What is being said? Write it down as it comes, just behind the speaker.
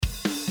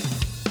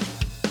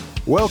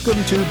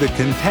Welcome to The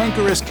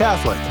Cantankerous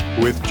Catholic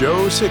with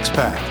Joe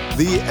Sixpack,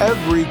 the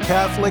every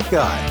Catholic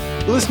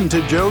guy. Listen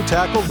to Joe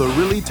tackle the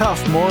really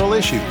tough moral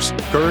issues,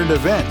 current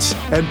events,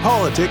 and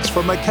politics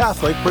from a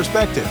Catholic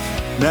perspective.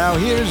 Now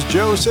here's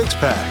Joe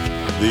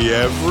Sixpack, the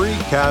every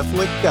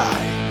Catholic guy.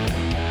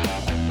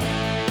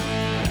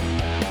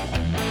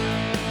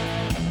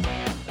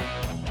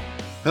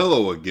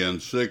 Hello again,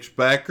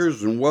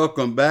 Six-Packers, and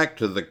welcome back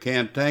to The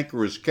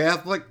Cantankerous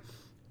Catholic,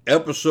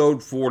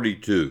 episode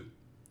 42.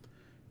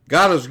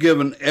 God has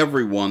given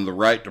everyone the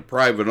right to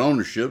private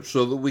ownership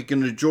so that we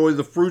can enjoy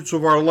the fruits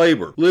of our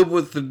labor, live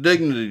with the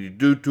dignity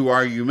due to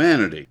our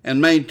humanity, and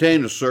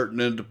maintain a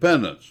certain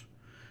independence.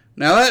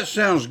 Now that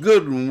sounds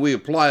good when we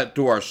apply it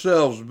to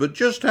ourselves, but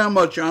just how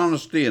much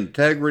honesty,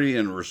 integrity,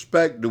 and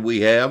respect do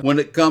we have when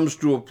it comes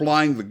to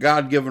applying the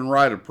God-given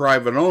right of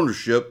private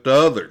ownership to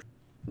others?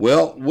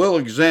 Well, we'll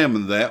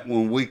examine that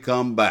when we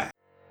come back.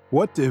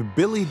 What do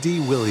Billy D.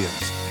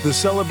 Williams, the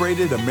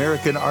celebrated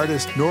American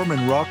artist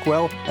Norman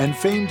Rockwell, and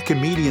famed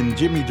comedian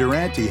Jimmy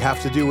Durante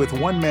have to do with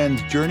one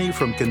man's journey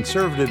from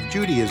conservative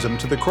Judaism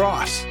to the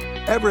cross?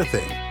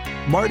 Everything.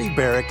 Marty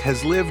Barrick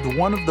has lived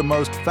one of the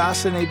most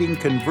fascinating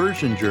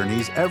conversion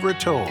journeys ever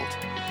told.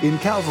 In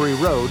Calvary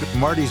Road,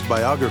 Marty's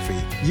biography,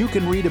 you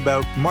can read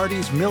about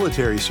Marty's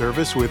military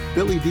service with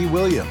Billy D.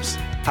 Williams,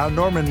 how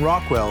Norman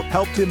Rockwell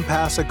helped him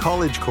pass a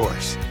college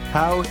course,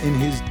 how, in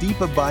his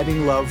deep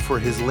abiding love for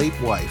his late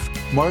wife,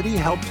 Marty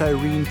helped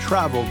Irene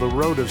travel the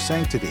road of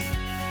sanctity,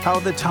 how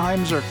the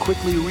times are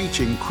quickly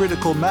reaching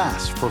critical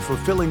mass for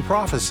fulfilling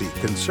prophecy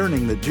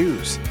concerning the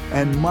Jews,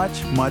 and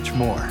much, much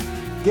more.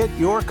 Get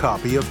your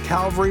copy of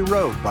Calvary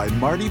Road by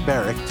Marty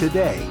Barrick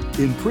today,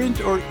 in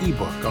print or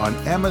ebook on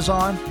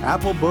Amazon,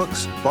 Apple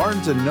Books,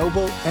 Barnes &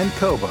 Noble, and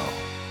Kobo.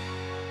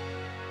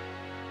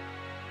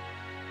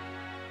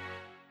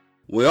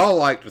 We all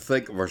like to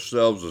think of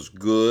ourselves as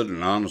good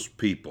and honest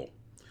people.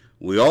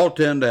 We all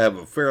tend to have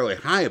a fairly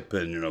high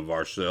opinion of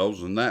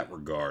ourselves in that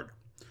regard.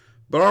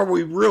 But are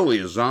we really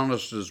as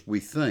honest as we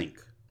think?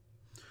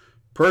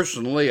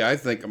 Personally, I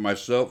think of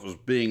myself as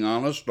being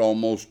honest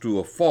almost to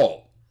a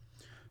fault.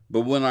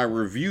 But when I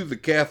review the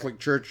Catholic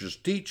Church's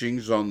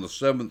teachings on the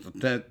 7th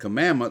and 10th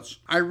Commandments,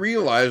 I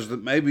realize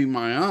that maybe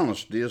my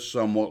honesty is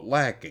somewhat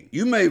lacking.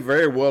 You may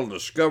very well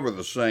discover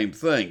the same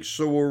thing,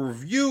 so a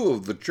review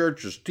of the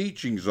Church's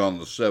teachings on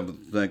the 7th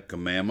and 10th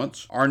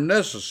Commandments are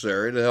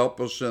necessary to help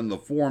us in the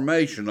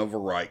formation of a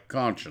right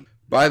conscience.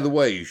 By the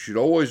way, you should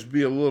always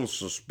be a little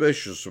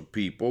suspicious of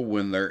people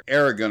when they're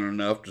arrogant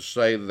enough to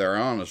say they're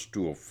honest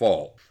to a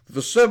fault. The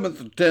 7th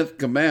and 10th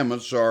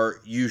Commandments are,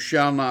 you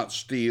shall not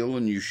steal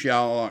and you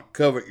shall not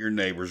covet your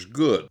neighbor's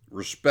good,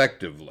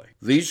 respectively.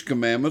 These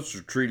commandments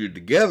are treated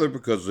together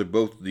because they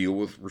both deal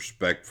with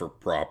respect for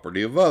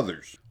property of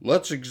others.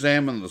 Let's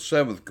examine the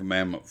 7th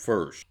Commandment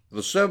first.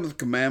 The 7th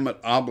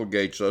Commandment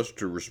obligates us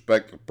to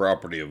respect the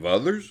property of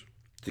others,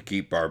 to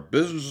keep our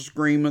business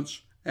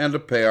agreements, and to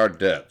pay our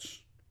debts.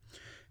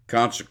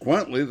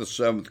 Consequently, the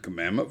 7th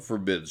Commandment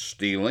forbids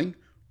stealing,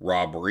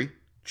 robbery,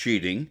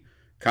 cheating,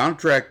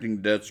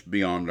 contracting debts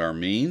beyond our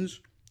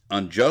means,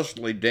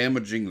 unjustly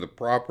damaging the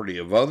property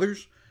of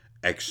others,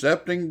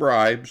 accepting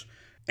bribes,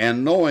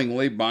 and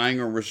knowingly buying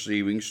or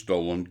receiving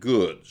stolen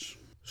goods.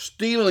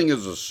 Stealing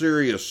is a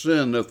serious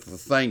sin if the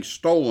thing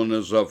stolen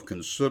is of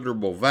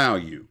considerable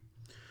value.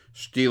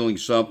 Stealing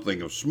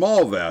something of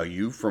small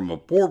value from a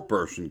poor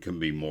person can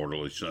be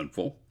mortally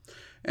sinful,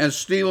 and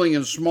stealing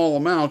in small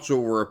amounts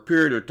over a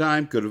period of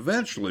time could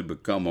eventually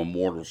become a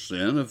mortal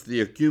sin if the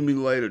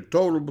accumulated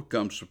total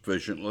becomes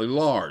sufficiently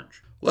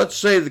large. Let's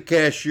say the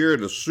cashier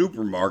at a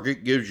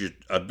supermarket gives you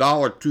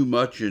 $1 too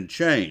much in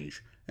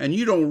change, and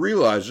you don't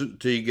realize it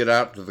until you get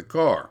out to the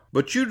car,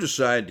 but you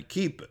decide to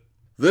keep it.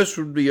 This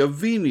would be a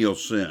venial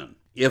sin.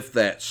 If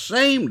that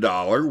same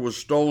dollar was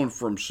stolen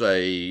from,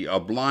 say, a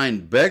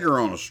blind beggar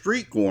on a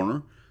street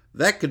corner,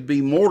 that could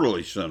be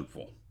mortally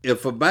sinful.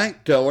 If a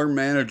bank teller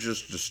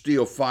manages to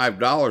steal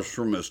 $5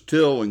 from his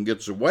till and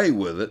gets away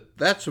with it,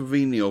 that's a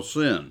venial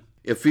sin.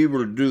 If he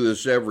were to do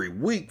this every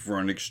week for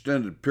an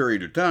extended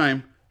period of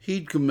time,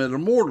 he'd commit a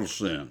mortal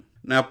sin.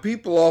 Now,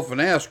 people often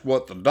ask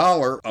what the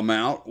dollar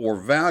amount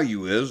or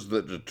value is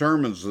that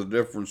determines the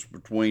difference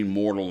between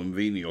mortal and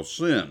venial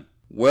sin.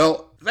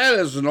 Well, that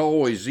isn't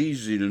always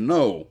easy to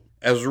know.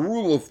 As a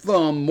rule of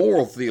thumb,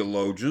 moral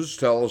theologians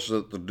tell us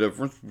that the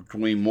difference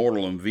between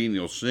mortal and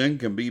venial sin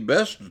can be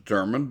best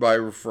determined by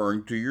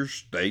referring to your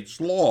state's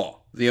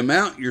law. The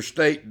amount your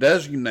state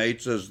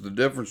designates as the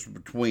difference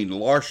between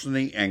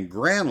larceny and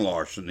grand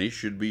larceny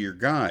should be your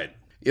guide.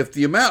 If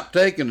the amount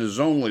taken is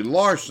only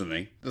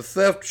larceny, the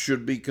theft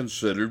should be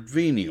considered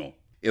venial.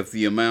 If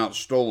the amount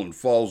stolen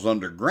falls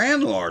under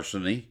grand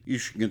larceny, you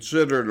should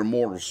consider it a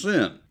mortal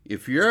sin.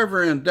 If you're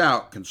ever in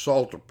doubt,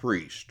 consult a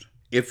priest.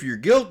 If you're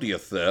guilty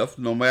of theft,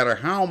 no matter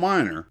how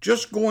minor,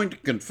 just going to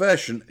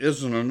confession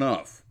isn't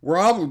enough. We're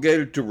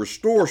obligated to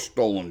restore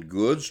stolen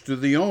goods to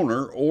the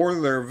owner or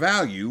their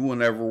value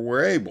whenever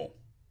we're able.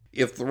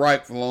 If the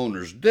rightful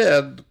owner's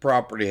dead, the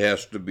property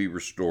has to be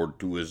restored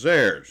to his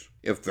heirs.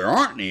 If there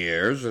aren't any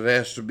heirs, it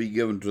has to be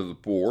given to the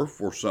poor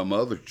for some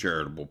other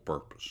charitable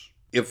purpose.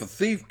 If a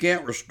thief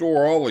can't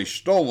restore all he's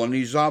stolen,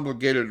 he's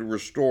obligated to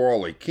restore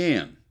all he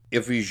can.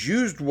 If he's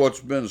used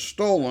what's been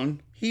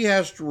stolen, he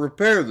has to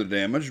repair the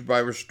damage by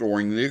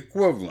restoring the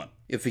equivalent.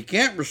 If he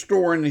can't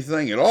restore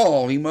anything at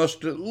all, he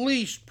must at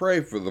least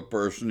pray for the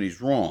person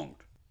he's wronged.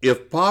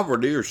 If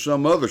poverty or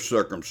some other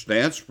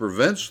circumstance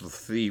prevents the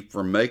thief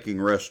from making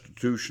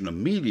restitution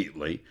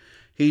immediately,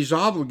 he's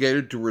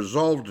obligated to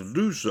resolve to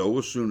do so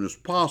as soon as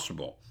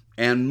possible,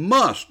 and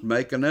must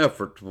make an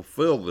effort to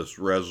fulfill this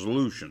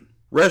resolution.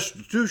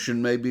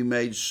 Restitution may be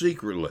made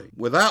secretly,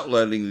 without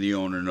letting the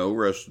owner know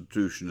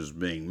restitution is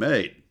being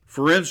made.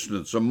 For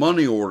instance, a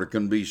money order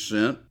can be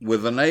sent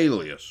with an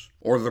alias,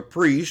 or the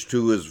priest,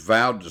 who is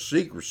vowed to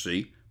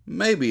secrecy,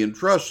 may be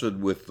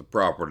entrusted with the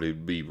property to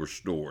be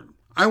restored.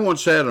 I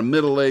once had a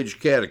middle-aged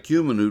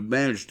catechumen who'd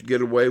managed to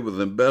get away with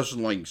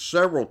embezzling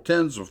several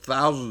tens of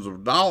thousands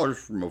of dollars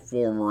from a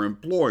former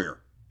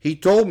employer. He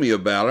told me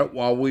about it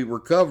while we were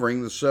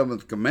covering the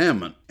Seventh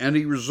Commandment, and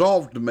he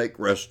resolved to make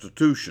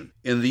restitution.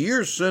 In the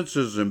years since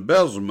his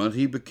embezzlement,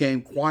 he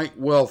became quite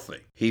wealthy.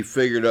 He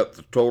figured up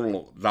the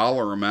total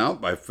dollar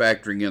amount by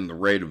factoring in the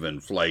rate of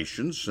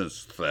inflation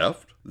since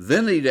theft.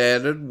 Then he'd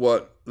added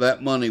what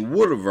that money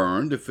would have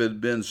earned if it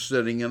had been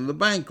sitting in the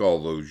bank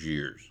all those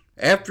years.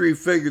 After he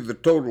figured the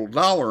total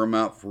dollar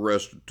amount for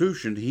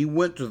restitution, he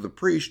went to the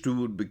priest who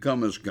would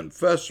become his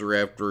confessor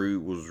after he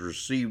was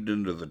received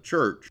into the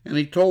church, and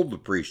he told the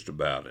priest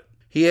about it.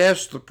 He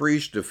asked the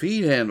priest if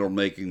he'd handle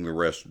making the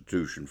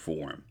restitution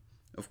for him.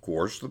 Of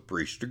course, the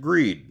priest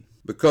agreed.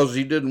 Because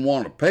he didn't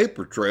want a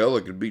paper trail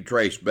that could be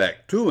traced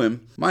back to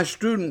him, my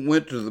student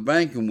went to the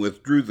bank and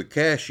withdrew the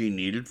cash he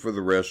needed for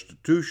the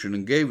restitution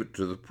and gave it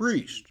to the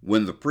priest.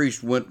 When the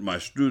priest went to my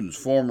student's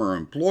former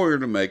employer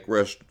to make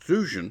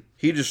restitution,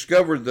 he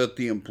discovered that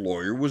the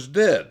employer was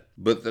dead,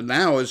 but that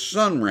now his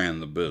son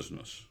ran the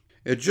business.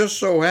 It just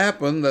so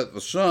happened that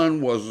the son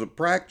was a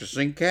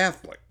practicing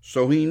Catholic,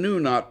 so he knew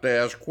not to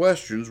ask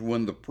questions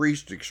when the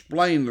priest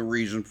explained the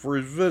reason for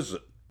his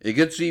visit. It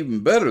gets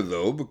even better,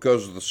 though,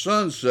 because the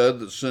son said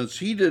that since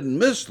he didn't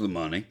miss the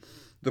money,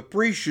 the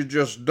priest should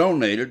just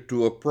donate it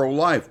to a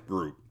pro-life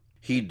group.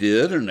 He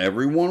did, and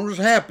everyone was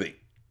happy.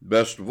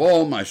 Best of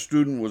all, my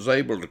student was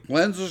able to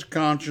cleanse his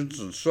conscience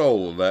and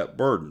soul of that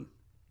burden.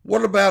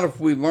 What about if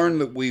we learn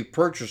that we've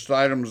purchased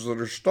items that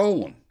are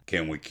stolen?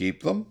 Can we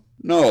keep them?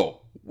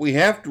 No. We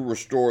have to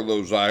restore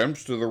those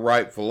items to the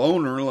rightful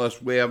owner unless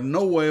we have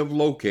no way of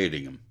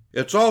locating them.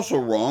 It's also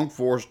wrong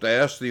for us to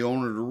ask the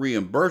owner to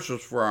reimburse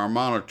us for our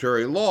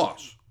monetary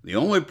loss. The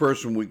only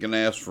person we can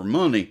ask for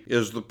money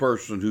is the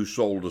person who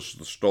sold us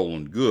the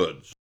stolen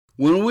goods.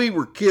 When we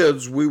were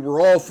kids, we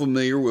were all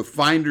familiar with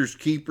finders,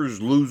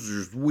 keepers,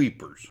 losers,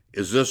 weepers.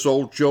 Is this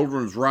old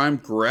children's rhyme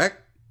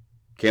correct?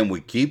 Can we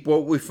keep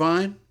what we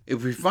find?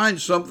 If we find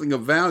something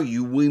of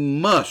value, we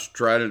must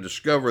try to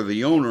discover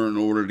the owner in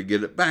order to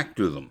get it back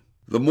to them.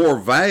 The more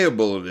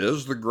valuable it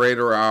is, the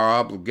greater our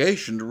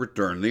obligation to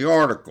return the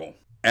article.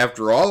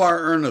 After all our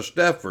earnest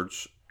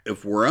efforts,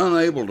 if we're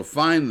unable to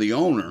find the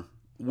owner,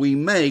 we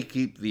may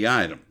keep the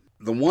item.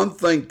 The one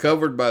thing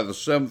covered by the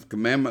Seventh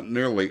Commandment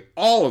nearly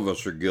all of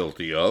us are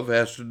guilty of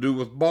has to do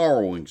with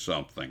borrowing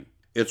something.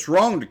 It's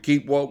wrong to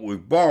keep what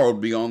we've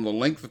borrowed beyond the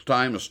length of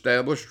time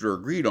established or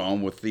agreed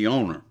on with the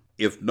owner.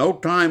 If no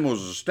time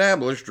was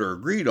established or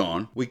agreed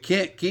on, we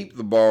can't keep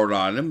the borrowed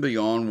item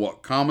beyond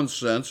what common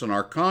sense and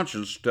our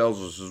conscience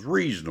tells us is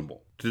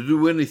reasonable. To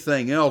do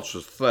anything else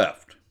is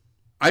theft.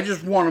 I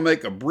just want to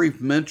make a brief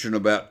mention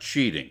about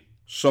cheating.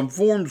 Some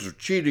forms of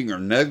cheating are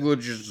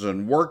negligence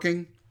in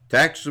working,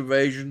 tax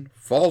evasion,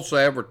 false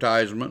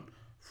advertisement,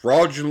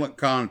 fraudulent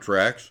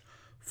contracts,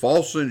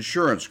 false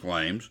insurance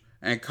claims,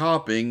 and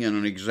copying in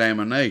an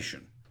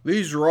examination.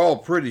 These are all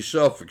pretty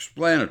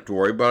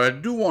self-explanatory, but I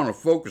do want to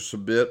focus a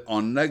bit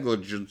on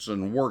negligence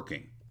in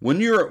working. When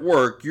you're at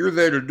work, you're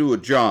there to do a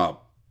job.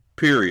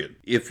 Period.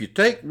 If you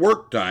take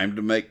work time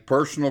to make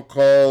personal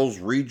calls,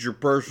 read your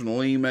personal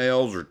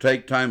emails, or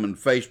take time in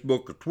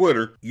Facebook or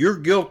Twitter, you're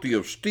guilty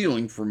of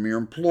stealing from your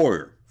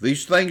employer.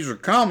 These things are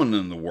common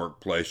in the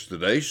workplace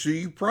today, so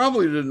you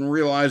probably didn't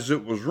realize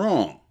it was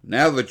wrong.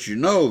 Now that you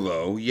know,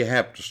 though, you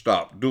have to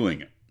stop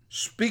doing it.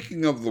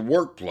 Speaking of the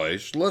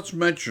workplace, let's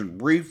mention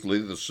briefly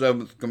the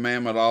Seventh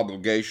Commandment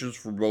obligations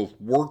for both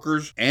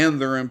workers and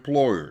their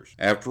employers.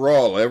 After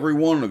all, every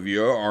one of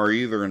you are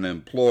either an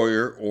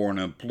employer or an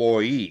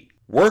employee.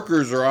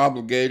 Workers are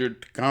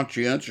obligated to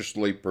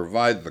conscientiously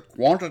provide the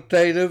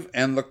quantitative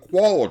and the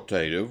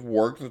qualitative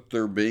work that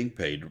they're being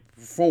paid to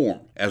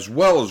perform, as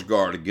well as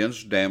guard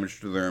against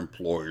damage to their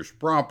employer's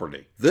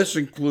property. This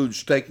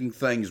includes taking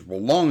things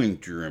belonging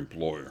to your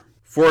employer.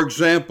 For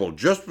example,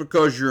 just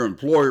because your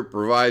employer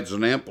provides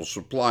an ample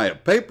supply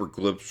of paper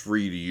clips for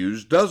you to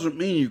use doesn't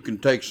mean you can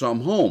take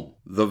some home.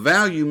 The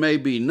value may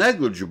be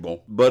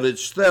negligible, but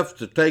it's theft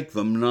to take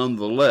them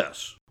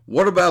nonetheless.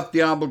 What about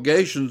the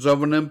obligations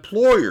of an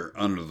employer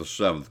under the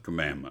Seventh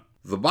Commandment?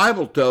 The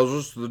Bible tells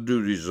us the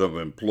duties of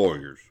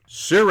employers.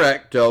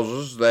 Sirach tells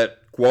us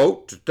that,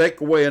 quote, to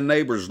take away a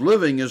neighbor's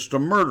living is to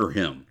murder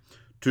him.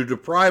 To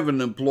deprive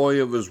an employee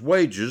of his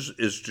wages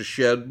is to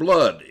shed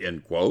blood,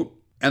 end quote.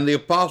 And the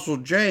Apostle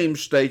James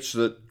states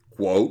that,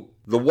 quote,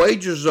 the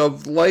wages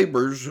of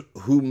laborers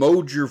who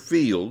mowed your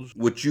fields,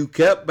 which you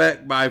kept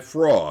back by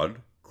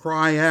fraud,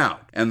 cry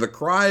out, and the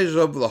cries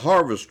of the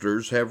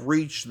harvesters have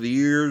reached the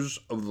ears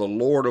of the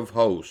Lord of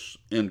hosts,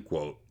 end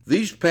quote.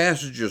 These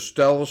passages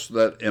tell us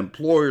that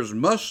employers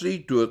must see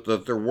to it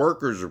that their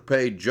workers are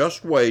paid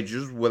just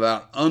wages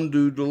without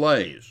undue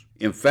delays.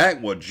 In fact,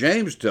 what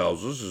James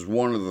tells us is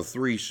one of the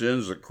three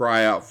sins that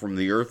cry out from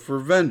the earth for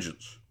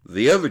vengeance.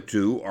 The other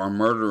two are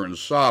murder and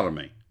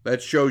sodomy.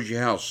 That shows you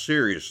how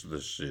serious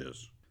this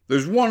is.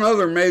 There's one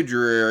other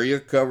major area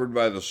covered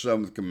by the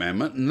seventh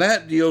commandment, and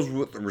that deals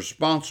with the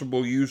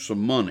responsible use of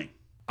money.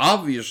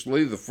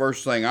 Obviously, the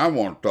first thing I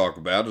want to talk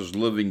about is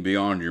living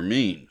beyond your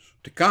means.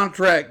 To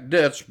contract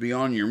debts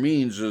beyond your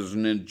means is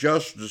an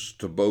injustice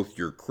to both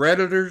your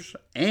creditors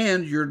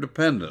and your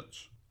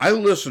dependents. I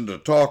listen to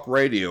talk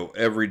radio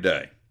every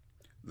day.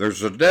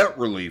 There's a debt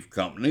relief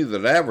company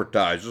that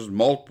advertises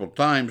multiple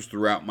times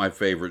throughout my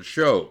favorite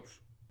shows.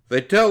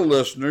 They tell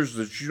listeners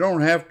that you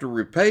don't have to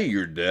repay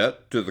your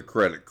debt to the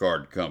credit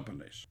card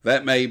companies.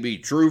 That may be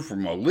true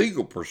from a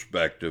legal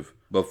perspective,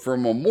 but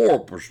from a moral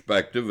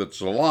perspective,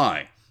 it's a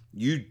lie.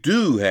 You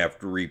do have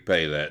to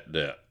repay that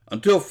debt.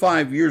 Until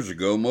 5 years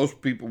ago,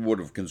 most people would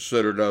have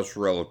considered us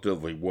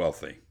relatively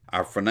wealthy.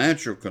 Our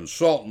financial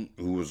consultant,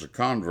 who was a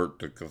convert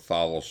to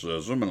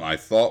Catholicism and I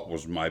thought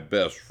was my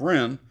best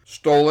friend,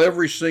 stole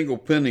every single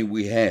penny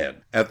we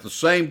had. At the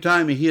same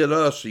time he hit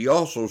us, he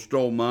also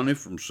stole money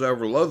from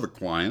several other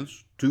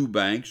clients, 2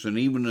 banks, and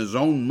even his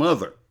own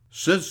mother.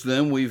 Since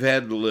then, we've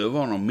had to live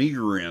on a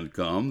meager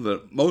income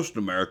that most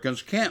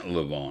Americans can't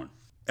live on.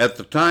 At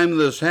the time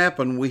this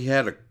happened, we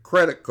had a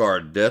credit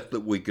card debt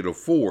that we could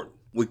afford.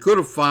 We could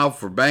have filed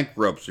for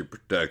bankruptcy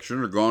protection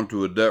or gone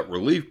to a debt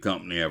relief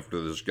company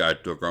after this guy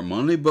took our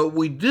money, but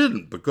we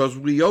didn't because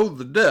we owed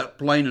the debt,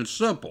 plain and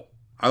simple.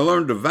 I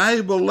learned a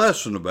valuable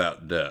lesson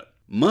about debt.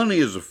 Money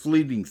is a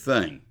fleeting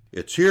thing.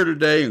 It's here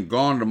today and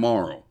gone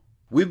tomorrow.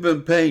 We've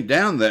been paying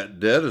down that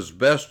debt as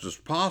best as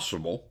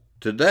possible.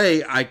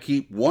 Today, I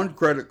keep 1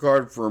 credit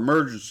card for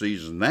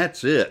emergencies, and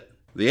that's it.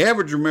 The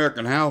average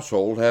American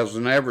household has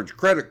an average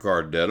credit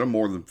card debt of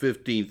more than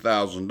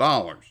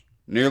 $15,000.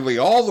 Nearly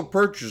all the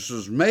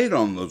purchases made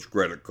on those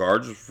credit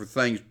cards is for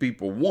things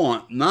people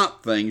want,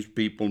 not things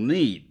people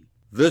need.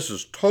 This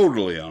is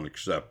totally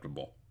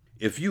unacceptable.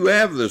 If you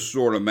have this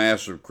sort of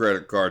massive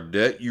credit card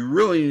debt, you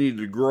really need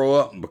to grow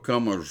up and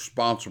become a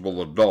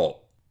responsible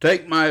adult.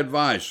 Take my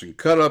advice and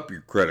cut up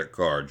your credit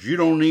cards. You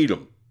don't need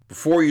them.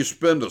 Before you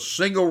spend a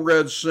single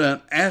red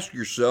cent, ask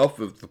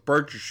yourself if the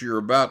purchase you're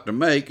about to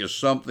make is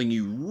something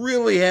you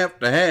really have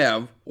to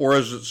have, or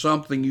is it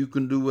something you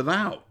can do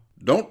without.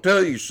 Don't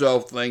tell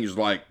yourself things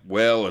like,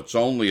 well, it's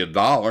only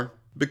 $1,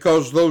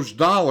 because those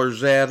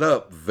dollars add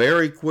up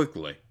very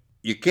quickly.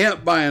 You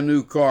can't buy a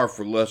new car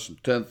for less than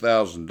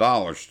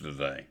 $10,000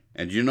 today.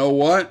 And you know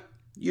what?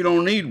 You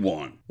don't need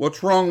one.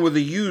 What's wrong with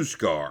a used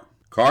car?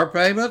 Car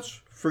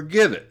payments?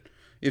 Forget it.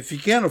 If you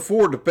can't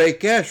afford to pay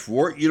cash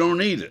for it, you don't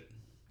need it.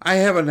 I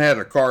haven't had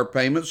a car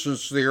payment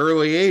since the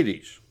early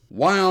 80s.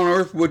 Why on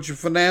earth would you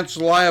finance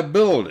a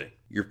liability?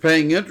 You're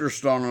paying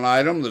interest on an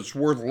item that's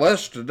worth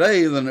less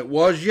today than it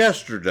was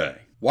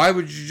yesterday. Why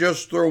would you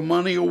just throw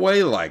money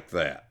away like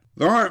that?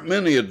 There aren't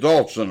many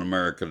adults in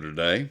America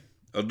today.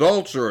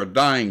 Adults are a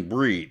dying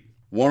breed.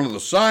 One of the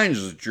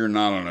signs that you're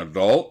not an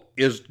adult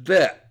is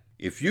debt.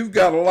 If you've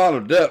got a lot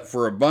of debt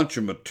for a bunch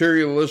of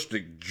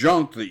materialistic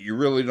junk that you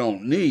really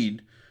don't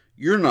need,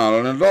 you're not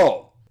an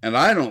adult. And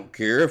I don't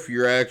care if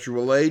your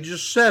actual age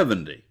is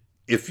 70.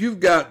 If you've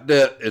got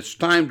debt, it's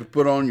time to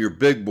put on your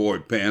big boy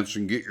pants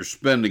and get your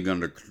spending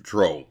under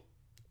control.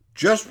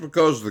 Just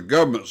because the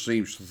government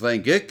seems to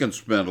think it can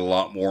spend a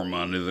lot more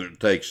money than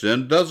it takes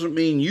in doesn't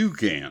mean you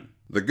can.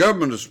 The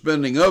government is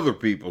spending other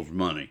people's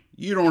money.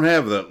 You don't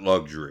have that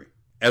luxury.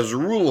 As a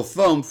rule of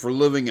thumb for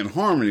living in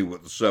harmony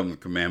with the seventh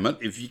commandment,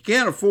 if you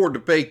can't afford to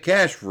pay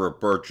cash for a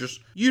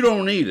purchase, you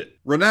don't need it.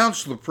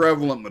 Renounce the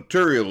prevalent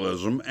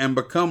materialism and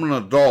become an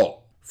adult.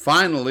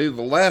 Finally,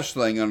 the last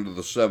thing under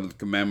the seventh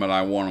commandment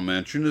I want to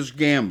mention is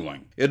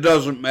gambling. It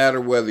doesn't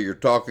matter whether you're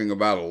talking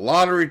about a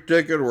lottery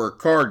ticket or a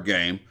card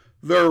game,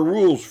 there are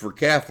rules for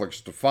Catholics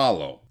to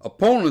follow.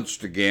 Opponents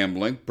to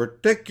gambling,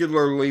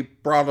 particularly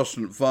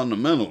Protestant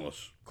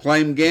fundamentalists,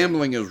 claim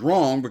gambling is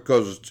wrong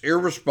because it's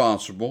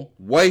irresponsible,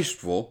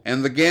 wasteful,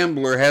 and the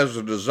gambler has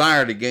a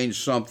desire to gain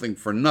something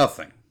for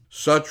nothing.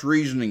 Such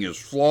reasoning is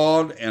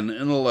flawed and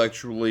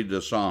intellectually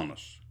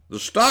dishonest. The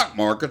stock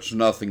market's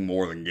nothing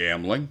more than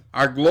gambling.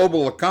 Our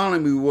global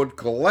economy would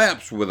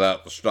collapse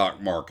without the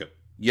stock market.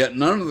 Yet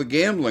none of the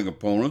gambling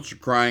opponents are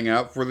crying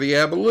out for the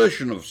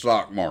abolition of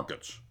stock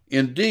markets.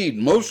 Indeed,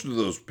 most of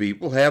those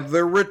people have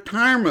their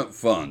retirement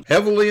fund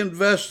heavily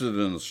invested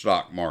in the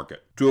stock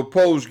market. To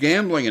oppose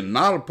gambling and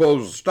not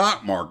oppose the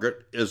stock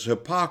market is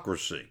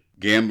hypocrisy.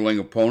 Gambling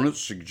opponents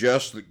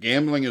suggest that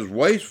gambling is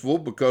wasteful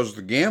because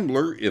the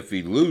gambler, if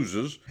he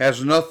loses,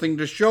 has nothing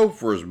to show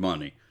for his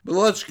money. But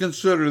let's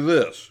consider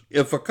this.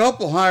 If a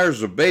couple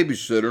hires a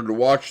babysitter to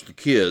watch the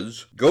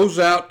kids, goes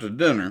out to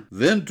dinner,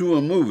 then to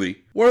a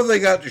movie, what have they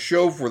got to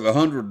show for the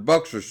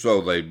 $100 or so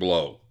they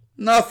blow?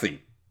 Nothing,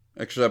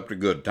 except a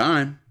good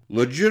time.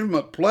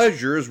 Legitimate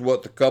pleasure is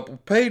what the couple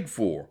paid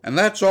for, and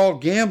that's all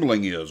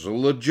gambling is, a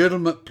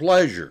legitimate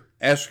pleasure.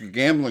 Ask a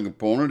gambling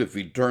opponent if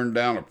he'd turn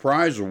down a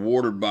prize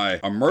awarded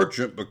by a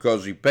merchant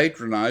because he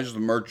patronized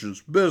the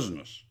merchant's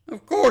business.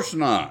 Of course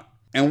not.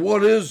 And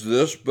what is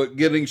this but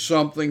getting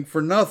something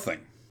for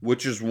nothing?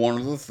 Which is one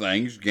of the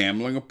things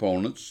gambling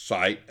opponents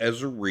cite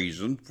as a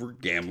reason for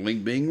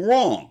gambling being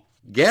wrong.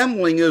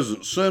 Gambling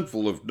isn't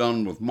sinful if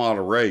done with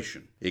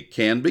moderation. It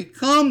can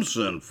become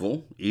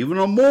sinful, even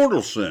a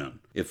mortal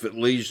sin, if it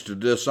leads to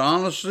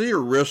dishonesty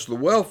or risks the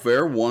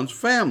welfare of one's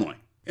family.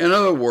 In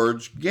other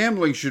words,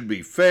 gambling should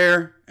be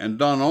fair and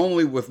done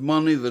only with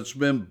money that's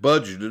been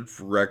budgeted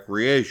for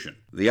recreation.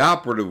 The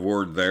operative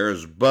word there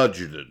is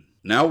budgeted.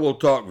 Now we'll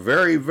talk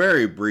very,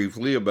 very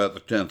briefly about the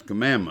 10th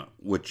commandment,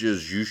 which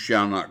is, you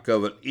shall not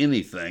covet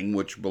anything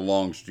which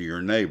belongs to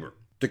your neighbor.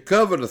 To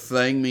covet a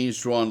thing means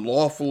to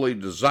unlawfully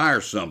desire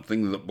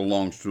something that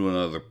belongs to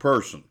another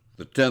person.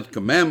 The 10th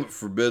commandment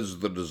forbids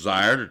the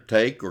desire to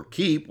take or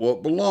keep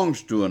what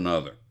belongs to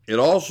another. It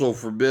also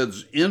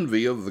forbids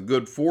envy of the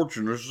good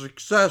fortune or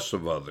success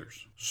of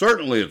others.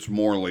 Certainly it's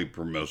morally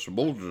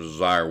permissible to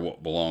desire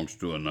what belongs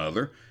to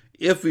another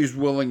if he's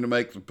willing to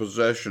make the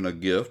possession a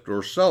gift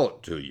or sell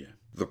it to you.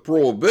 The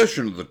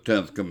prohibition of the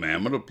 10th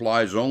commandment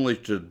applies only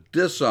to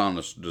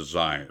dishonest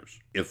desires.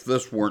 If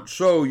this weren't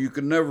so, you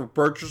could never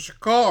purchase a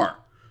car.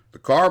 The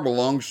car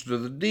belongs to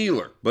the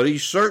dealer, but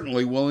he's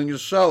certainly willing to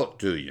sell it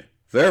to you.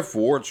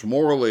 Therefore, it's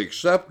morally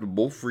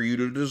acceptable for you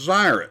to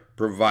desire it,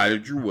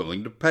 provided you're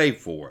willing to pay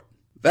for it.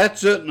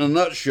 That's it in a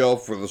nutshell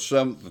for the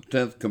 7th and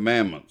 10th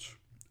commandments.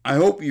 I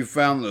hope you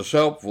found this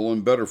helpful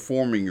in better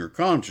forming your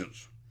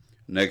conscience.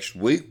 Next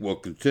week, we'll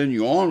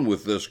continue on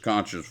with this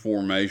conscience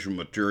formation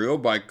material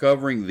by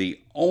covering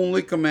the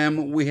only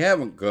commandment we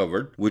haven't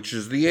covered, which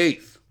is the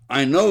 8th.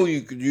 I know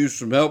you could use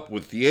some help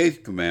with the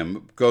 8th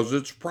commandment because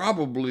it's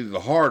probably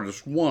the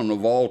hardest one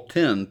of all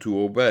 10 to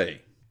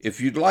obey. If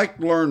you'd like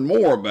to learn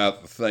more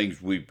about the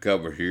things we've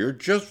covered here,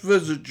 just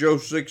visit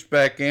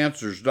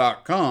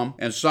joesixpackanswers.com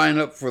and sign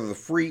up for the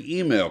free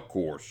email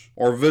course,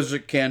 or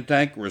visit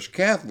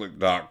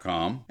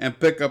cantankerouscatholic.com and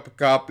pick up a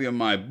copy of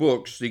my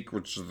book,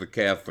 Secrets of the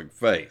Catholic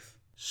Faith.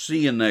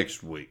 See you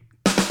next week.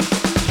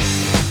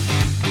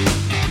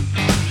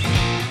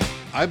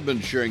 I've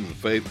been sharing the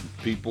faith with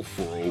people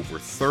for over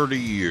 30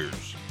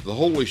 years. The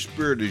Holy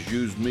Spirit has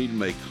used me to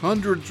make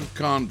hundreds of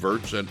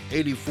converts, and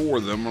 84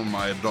 of them are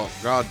my adult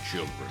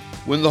godchildren.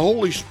 When the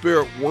Holy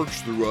Spirit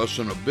works through us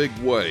in a big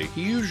way,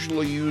 He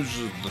usually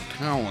uses the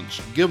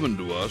talents given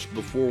to us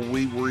before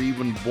we were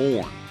even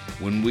born.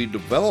 When we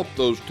develop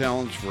those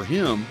talents for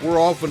Him,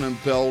 we're often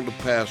impelled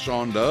to pass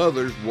on to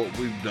others what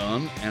we've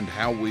done and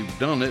how we've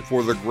done it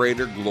for the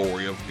greater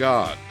glory of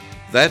God.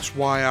 That's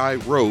why I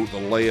wrote the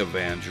Lay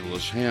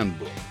Evangelist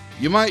Handbook.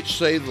 You might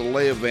say the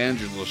Lay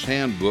Evangelist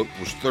Handbook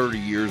was 30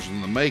 years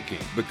in the making,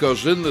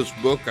 because in this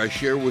book I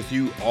share with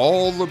you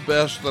all the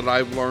best that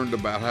I've learned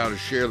about how to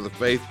share the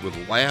faith with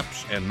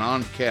lapsed and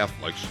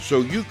non-Catholics,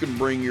 so you can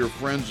bring your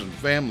friends and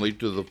family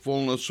to the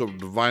fullness of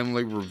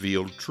divinely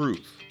revealed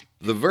truth.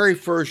 The very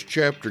first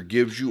chapter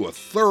gives you a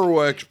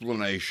thorough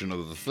explanation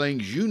of the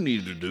things you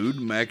need to do to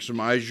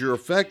maximize your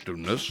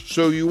effectiveness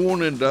so you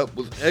won't end up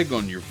with egg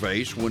on your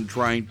face when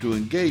trying to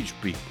engage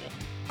people.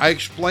 I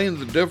explain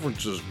the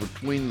differences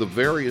between the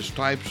various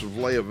types of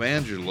lay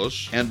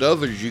evangelists and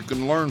others you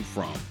can learn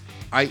from.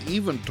 I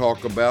even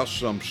talk about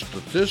some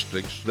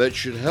statistics that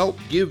should help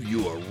give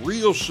you a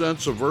real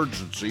sense of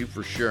urgency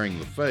for sharing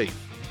the faith.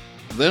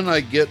 Then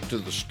I get to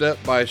the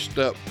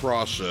step-by-step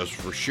process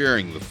for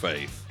sharing the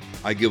faith.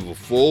 I give a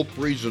full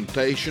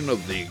presentation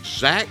of the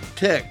exact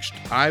text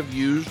I've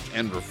used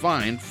and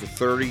refined for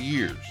 30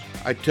 years.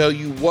 I tell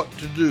you what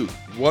to do,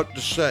 what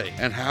to say,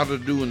 and how to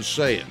do and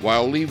say it,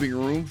 while leaving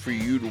room for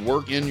you to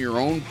work in your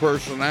own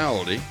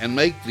personality and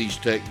make these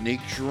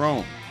techniques your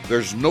own.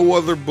 There's no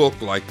other book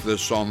like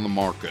this on the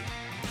market.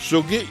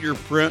 So get your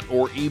print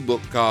or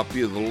ebook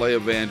copy of the Lay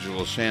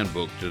Evangelist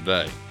Handbook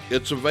today.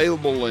 It's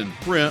available in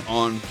print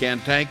on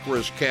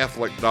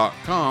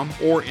cantankerouscatholic.com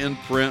or in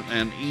print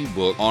and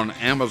ebook on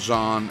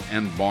Amazon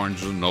and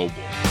Barnes & Noble.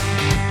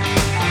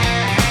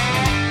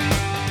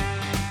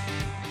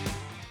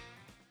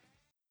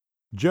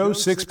 Joe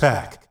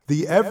Sixpack,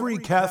 the Every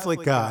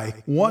Catholic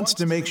Guy, wants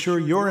to make sure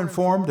you're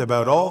informed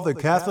about all the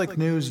Catholic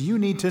news you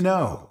need to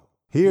know.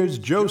 Here's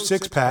Joe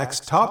Sixpack's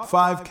top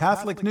 5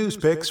 Catholic news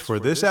picks for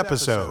this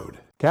episode.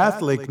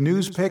 Catholic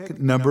news pick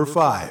number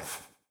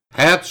 5.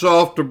 Hats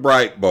off to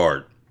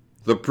Breitbart.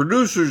 The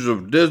producers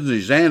of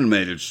Disney's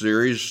animated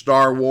series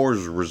Star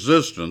Wars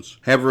Resistance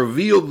have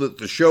revealed that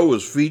the show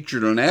has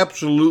featured an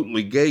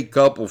absolutely gay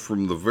couple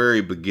from the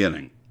very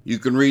beginning. You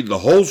can read the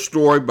whole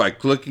story by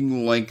clicking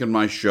the link in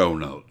my show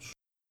notes.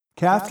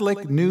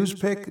 Catholic News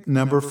Pick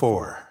number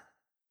 4.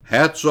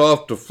 Hats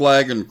off to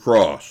Flag and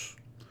Cross.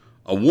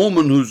 A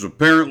woman who's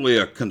apparently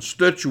a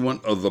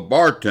constituent of the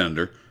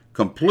bartender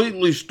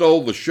completely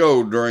stole the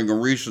show during a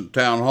recent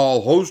town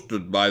hall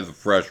hosted by the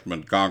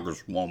freshman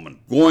congresswoman,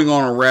 going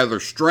on a rather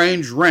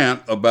strange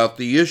rant about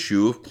the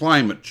issue of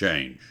climate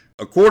change.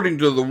 According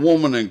to the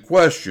woman in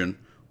question,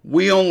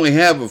 we only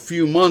have a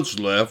few months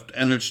left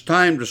and it's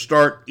time to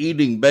start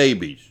eating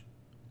babies.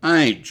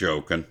 I ain't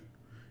joking.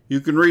 You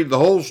can read the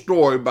whole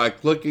story by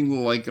clicking the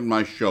link in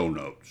my show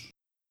notes.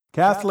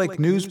 Catholic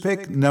News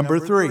Pick number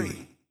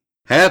 3.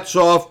 Hats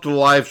off to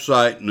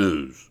LifeSite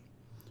News.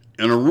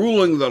 In a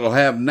ruling that'll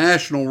have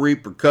national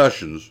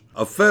repercussions,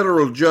 a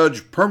federal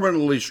judge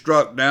permanently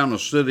struck down a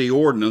city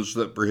ordinance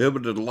that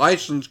prohibited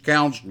licensed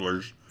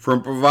counselors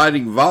from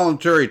providing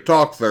voluntary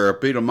talk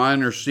therapy to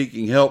minors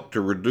seeking help to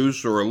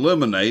reduce or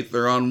eliminate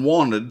their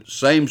unwanted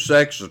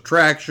same-sex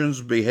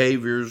attractions,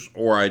 behaviors,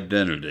 or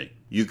identity.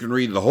 You can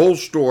read the whole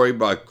story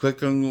by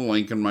clicking the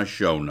link in my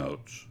show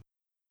notes.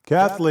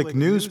 Catholic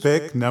News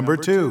Pick number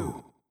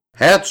 2.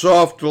 Hats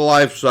off to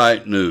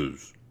LifeSite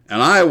News.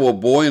 An Iowa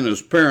boy and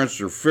his parents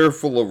are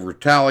fearful of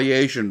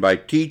retaliation by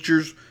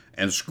teachers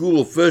and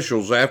school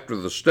officials after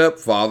the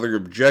stepfather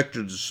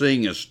objected to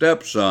seeing his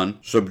stepson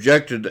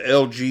subjected to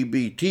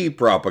LGBT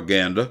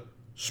propaganda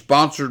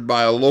sponsored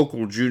by a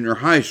local junior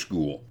high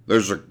school.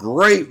 There's a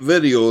great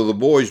video of the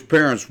boy's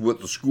parents with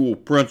the school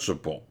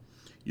principal.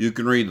 You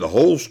can read the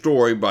whole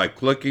story by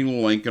clicking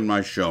the link in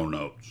my show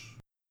notes.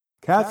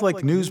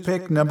 Catholic News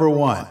Pick number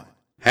 1.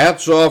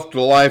 Hats off to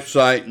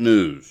LifeSite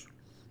News.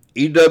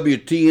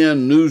 EWTN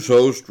news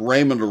host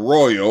Raymond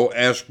Arroyo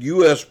asked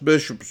U.S.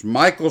 Bishops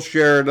Michael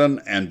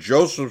Sheridan and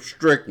Joseph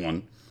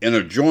Strickland in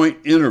a joint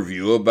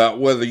interview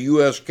about whether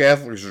U.S.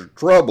 Catholics are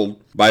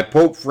troubled by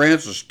Pope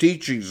Francis'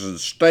 teachings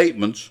and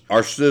statements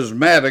are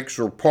schismatics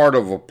or part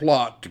of a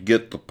plot to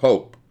get the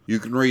Pope. You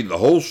can read the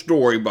whole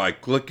story by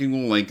clicking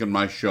the link in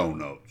my show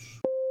notes.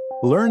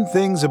 Learn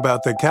things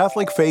about the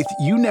Catholic faith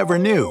you never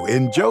knew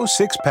in Joe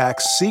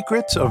Sixpack's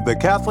Secrets of the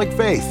Catholic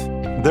Faith.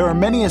 There are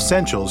many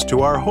essentials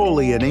to our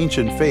holy and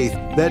ancient faith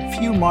that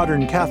few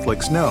modern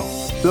Catholics know.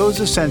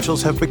 Those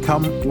essentials have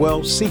become,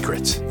 well,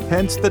 secrets,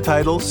 hence the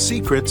title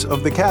Secrets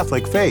of the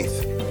Catholic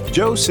Faith.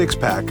 Joe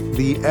Sixpack,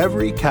 the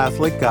Every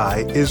Catholic Guy,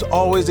 is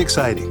always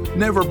exciting,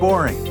 never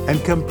boring,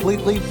 and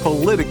completely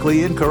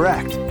politically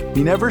incorrect.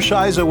 He never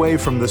shies away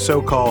from the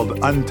so-called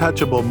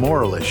untouchable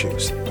moral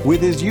issues. With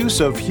his use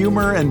of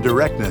humor and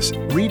directness,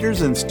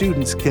 readers and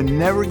students can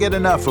never get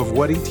enough of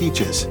what he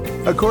teaches.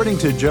 According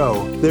to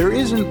Joe, there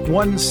isn't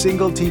one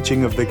single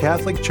teaching of the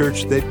Catholic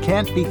Church that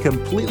can't be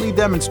completely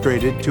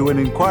demonstrated to an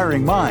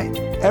inquiring mind.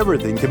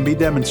 Everything can be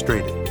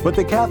demonstrated. But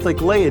the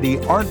Catholic laity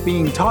aren't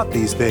being taught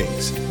these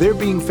things. They're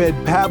being fed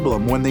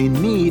pablum when they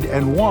need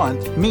and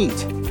want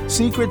meat.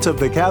 Secrets of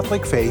the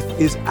Catholic Faith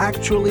is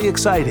actually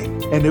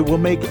exciting, and it will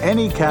make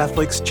any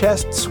Catholic's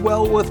chest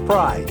swell with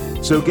pride.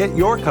 So get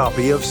your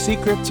copy of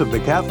Secrets of the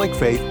Catholic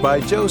Faith by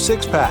Joe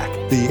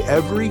Sixpack, the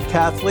Every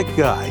Catholic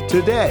Guy,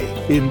 today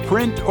in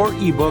print or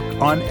ebook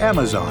on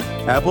Amazon,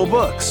 Apple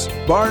Books,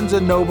 Barnes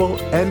 & Noble,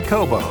 and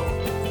Kobo.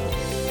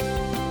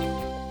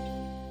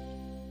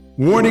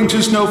 Warning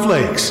to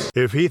snowflakes.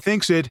 If he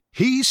thinks it,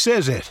 he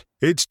says it.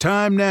 It's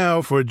time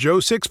now for Joe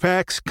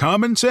Sixpack's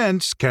Common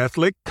Sense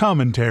Catholic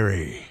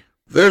Commentary.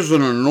 There's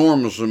an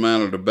enormous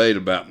amount of debate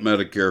about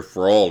Medicare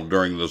for All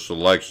during this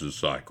election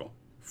cycle.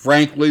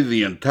 Frankly,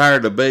 the entire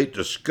debate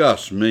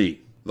disgusts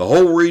me. The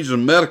whole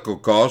reason medical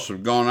costs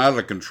have gone out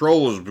of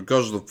control is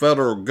because of the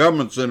federal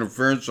government's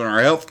interference in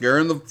our health care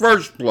in the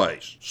first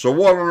place. So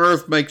what on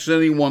earth makes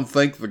anyone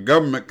think the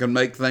government can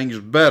make things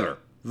better?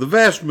 The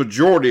vast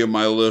majority of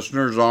my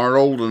listeners aren't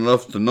old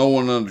enough to know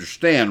and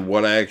understand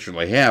what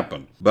actually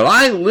happened. But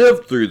I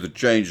lived through the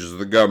changes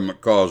the government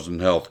caused in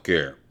health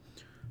care.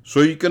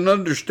 So you can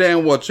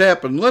understand what's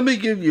happened, let me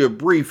give you a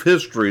brief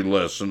history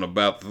lesson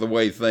about the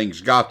way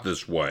things got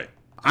this way.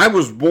 I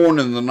was born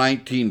in the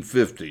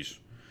 1950s.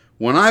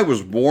 When I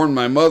was born,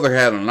 my mother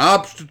had an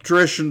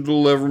obstetrician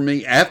deliver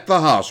me at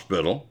the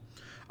hospital.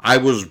 I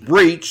was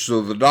breeched, so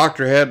the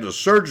doctor had to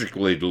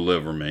surgically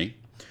deliver me.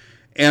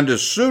 And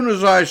as soon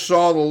as I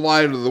saw the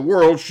light of the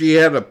world, she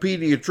had a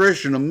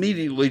pediatrician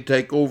immediately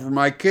take over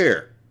my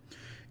care.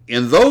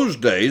 In those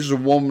days, a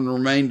woman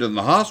remained in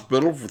the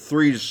hospital for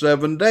 3 to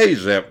 7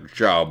 days after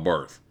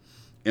childbirth.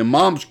 In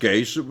Mom's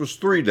case, it was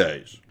 3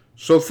 days.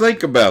 So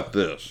think about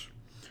this.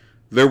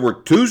 There were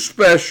 2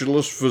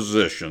 specialist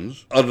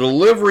physicians, a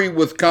delivery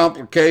with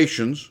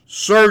complications,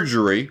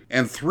 surgery,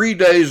 and 3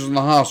 days in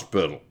the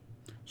hospital.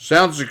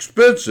 Sounds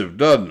expensive,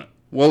 doesn't it?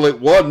 Well, it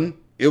wasn't.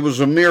 It was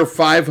a mere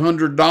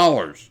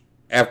 $500.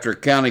 After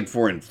accounting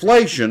for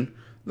inflation,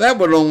 that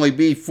would only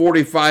be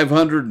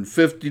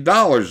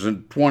 $4,550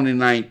 in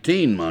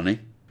 2019 money.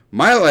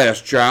 My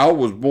last child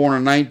was born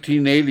in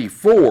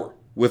 1984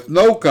 with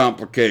no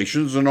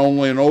complications and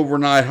only an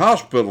overnight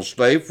hospital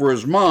stay for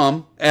his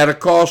mom at a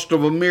cost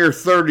of a mere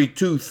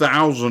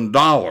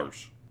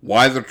 $32,000.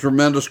 Why the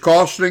tremendous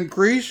cost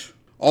increase?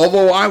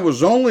 Although I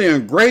was only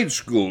in grade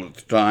school at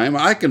the time,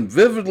 I can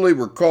vividly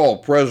recall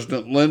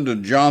President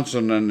Lyndon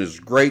Johnson and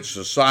his Great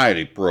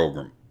Society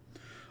program.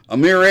 A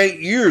mere 8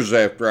 years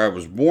after I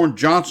was born,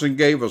 Johnson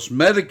gave us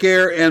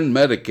Medicare and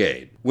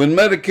Medicaid. When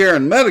Medicare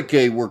and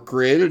Medicaid were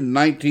created in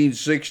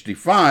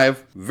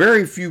 1965,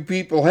 very few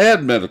people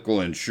had medical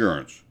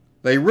insurance.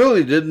 They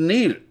really didn't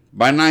need it.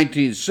 By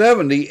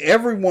 1970,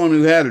 everyone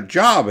who had a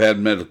job had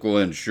medical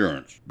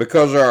insurance.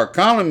 Because our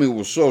economy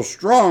was so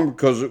strong,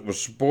 because it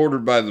was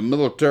supported by the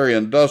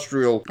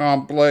military-industrial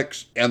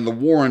complex and the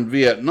war in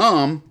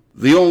Vietnam,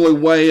 the only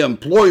way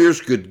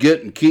employers could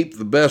get and keep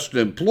the best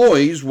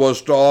employees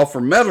was to offer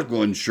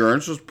medical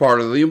insurance as part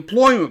of the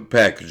employment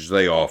package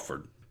they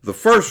offered. The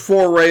first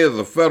foray of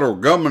the federal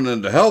government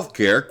into health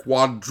care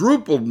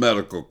quadrupled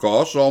medical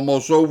costs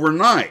almost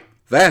overnight.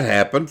 That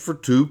happened for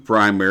two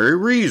primary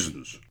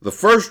reasons. The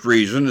first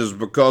reason is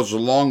because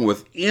along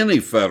with any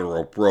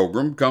federal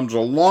program comes a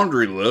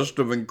laundry list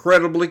of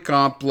incredibly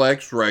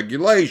complex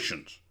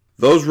regulations.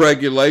 Those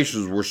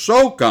regulations were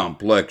so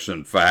complex,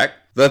 in fact,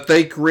 that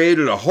they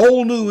created a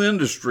whole new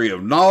industry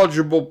of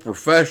knowledgeable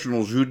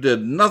professionals who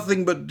did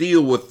nothing but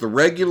deal with the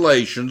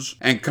regulations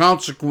and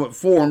consequent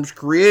forms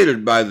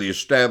created by the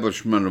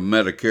establishment of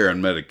Medicare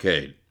and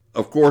Medicaid.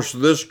 Of course,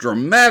 this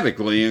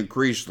dramatically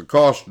increased the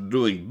cost of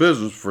doing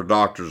business for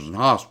doctors and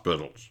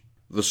hospitals.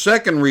 The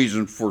second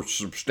reason for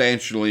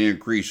substantially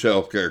increased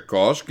healthcare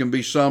costs can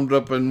be summed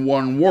up in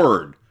one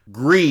word: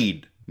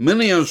 greed.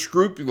 Many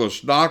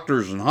unscrupulous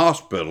doctors and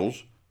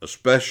hospitals,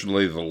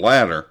 especially the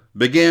latter,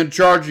 began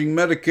charging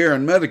Medicare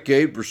and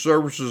Medicaid for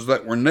services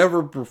that were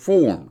never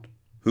performed.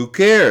 Who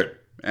cared?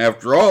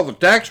 After all, the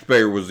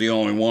taxpayer was the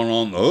only one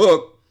on the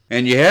hook,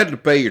 and you had to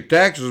pay your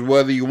taxes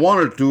whether you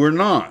wanted to or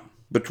not.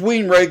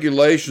 Between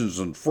regulations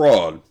and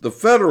fraud, the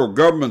federal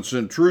government's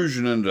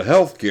intrusion into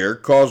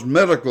healthcare caused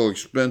medical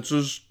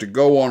expenses to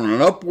go on an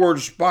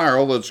upward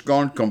spiral that's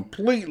gone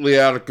completely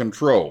out of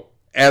control.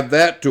 Add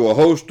that to a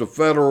host of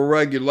federal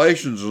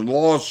regulations and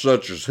laws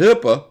such as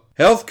HIPAA,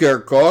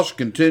 healthcare costs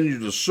continue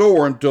to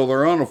soar until they're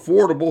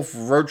unaffordable for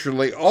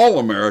virtually all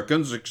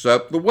Americans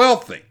except the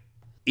wealthy.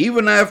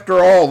 Even after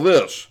all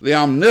this, the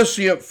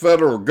omniscient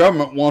federal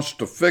government wants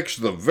to fix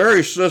the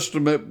very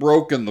system it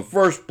broke in the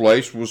first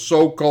place with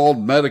so-called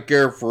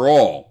Medicare for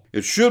All.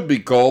 It should be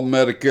called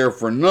Medicare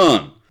for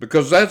None,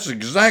 because that's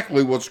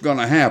exactly what's going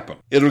to happen.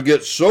 It'll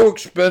get so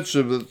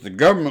expensive that the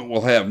government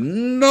will have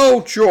no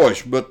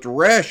choice but to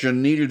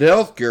ration needed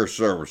health care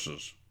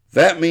services.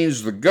 That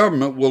means the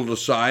government will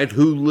decide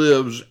who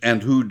lives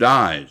and who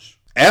dies.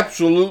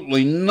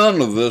 Absolutely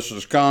none of this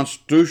is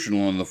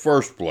constitutional in the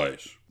first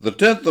place. The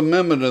 10th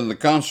Amendment in the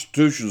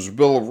Constitution's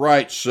Bill of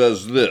Rights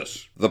says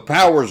this: "The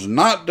powers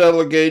not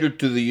delegated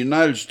to the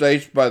United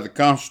States by the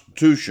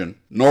Constitution,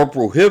 nor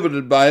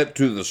prohibited by it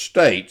to the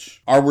states,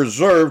 are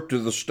reserved to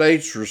the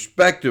states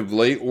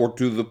respectively or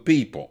to the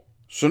people."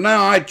 So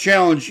now I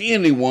challenge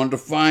anyone to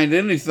find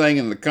anything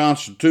in the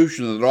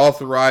Constitution that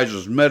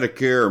authorizes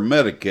Medicare or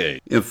Medicaid.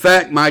 In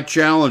fact, my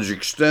challenge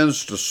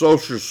extends to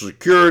Social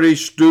Security,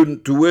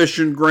 student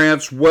tuition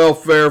grants,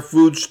 welfare,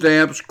 food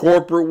stamps,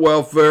 corporate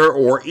welfare,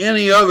 or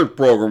any other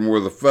program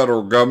where the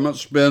federal government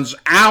spends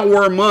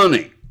our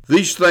money.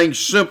 These things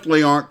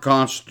simply aren't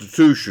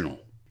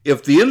constitutional.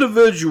 If the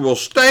individual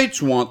states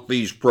want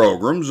these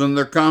programs and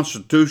their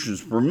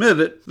constitutions permit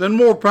it, then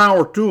more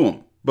power to them.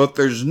 But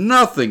there's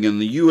nothing in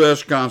the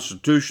U.S.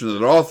 Constitution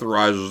that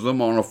authorizes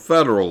them on a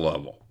federal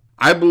level.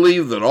 I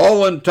believe that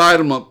all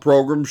entitlement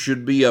programs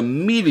should be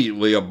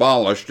immediately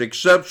abolished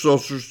except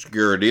Social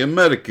Security and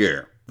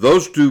Medicare.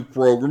 Those two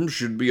programs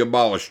should be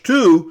abolished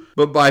too,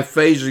 but by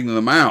phasing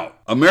them out.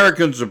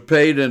 Americans have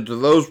paid into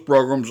those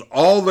programs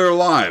all their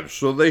lives,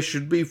 so they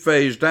should be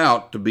phased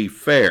out to be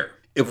fair.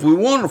 If we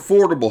want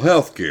affordable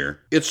health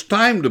care, it's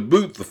time to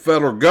boot the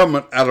federal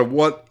government out of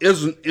what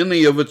isn't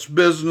any of its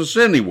business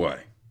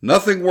anyway.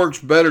 Nothing works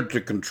better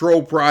to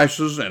control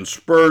prices and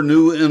spur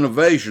new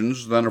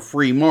innovations than a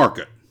free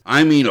market.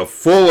 I mean a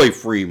fully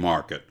free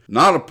market,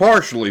 not a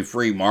partially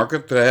free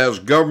market that has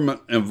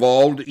government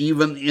involved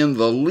even in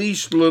the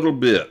least little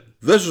bit.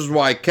 This is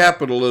why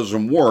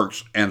capitalism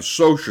works and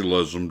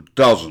socialism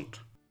doesn't.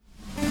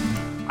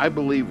 I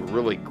believe a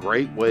really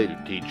great way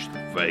to teach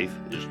the faith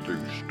is through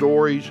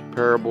stories,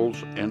 parables,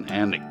 and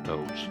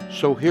anecdotes.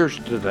 So here's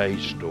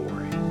today's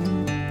story.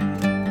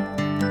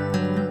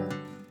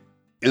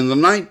 In the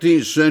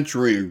 19th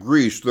century in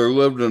Greece, there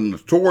lived a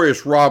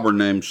notorious robber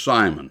named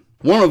Simon.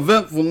 One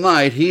eventful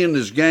night, he and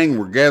his gang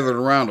were gathered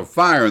around a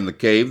fire in the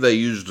cave they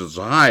used as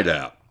a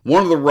hideout.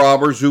 One of the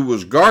robbers who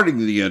was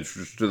guarding the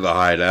entrance to the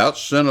hideout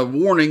sent a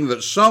warning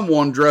that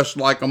someone dressed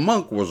like a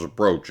monk was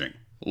approaching.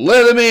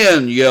 "Let him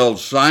in," yelled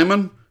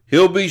Simon.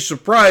 "He'll be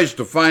surprised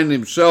to find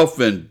himself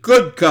in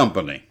good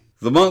company."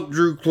 The monk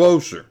drew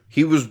closer.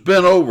 He was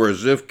bent over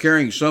as if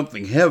carrying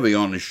something heavy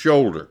on his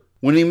shoulder.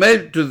 When he made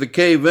it to the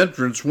cave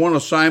entrance, one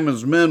of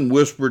Simon's men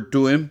whispered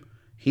to him,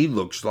 "He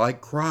looks like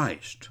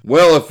Christ."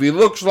 "Well, if he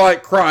looks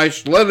like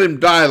Christ, let him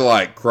die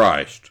like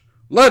Christ.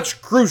 Let's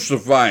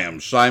crucify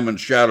him," Simon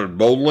shouted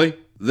boldly.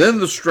 Then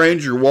the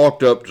stranger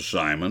walked up to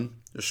Simon,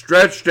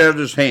 stretched out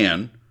his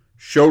hand,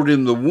 showed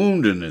him the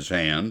wound in his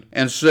hand,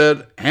 and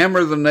said,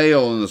 "Hammer the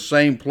nail in the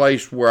same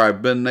place where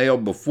I've been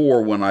nailed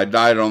before when I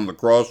died on the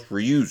cross for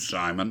you,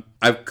 Simon.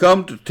 I've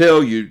come to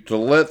tell you to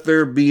let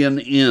there be an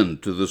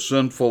end to the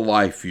sinful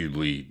life you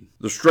lead."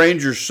 The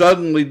stranger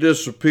suddenly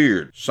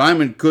disappeared.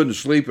 Simon couldn't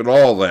sleep at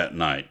all that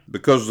night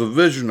because the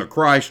vision of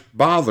Christ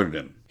bothered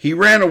him. He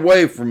ran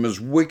away from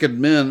his wicked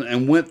men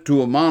and went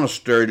to a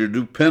monastery to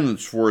do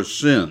penance for his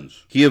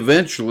sins. He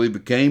eventually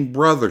became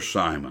Brother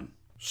Simon.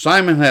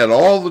 Simon had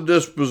all the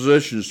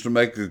dispositions to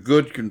make a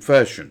good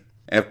confession.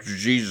 After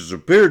Jesus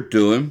appeared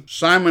to him,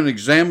 Simon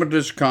examined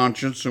his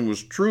conscience and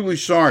was truly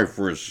sorry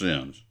for his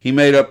sins. He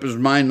made up his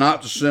mind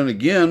not to sin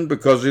again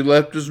because he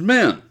left his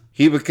men.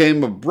 He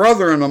became a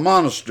brother in a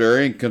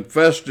monastery and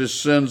confessed his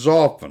sins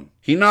often.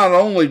 He not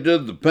only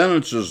did the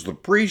penances the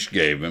priest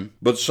gave him,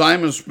 but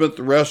Simon spent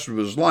the rest of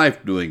his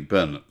life doing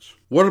penance.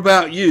 What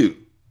about you?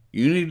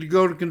 You need to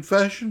go to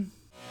confession?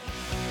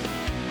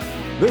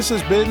 This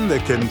has been The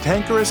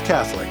Cantankerous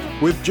Catholic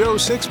with Joe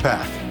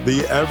Sixpack,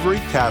 the Every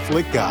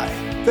Catholic Guy.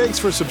 Thanks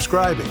for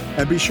subscribing,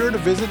 and be sure to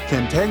visit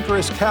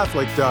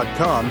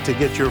cantankerouscatholic.com to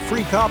get your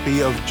free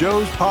copy of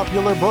Joe's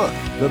popular book,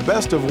 The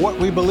Best of What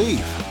We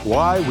Believe,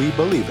 Why We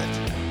Believe It.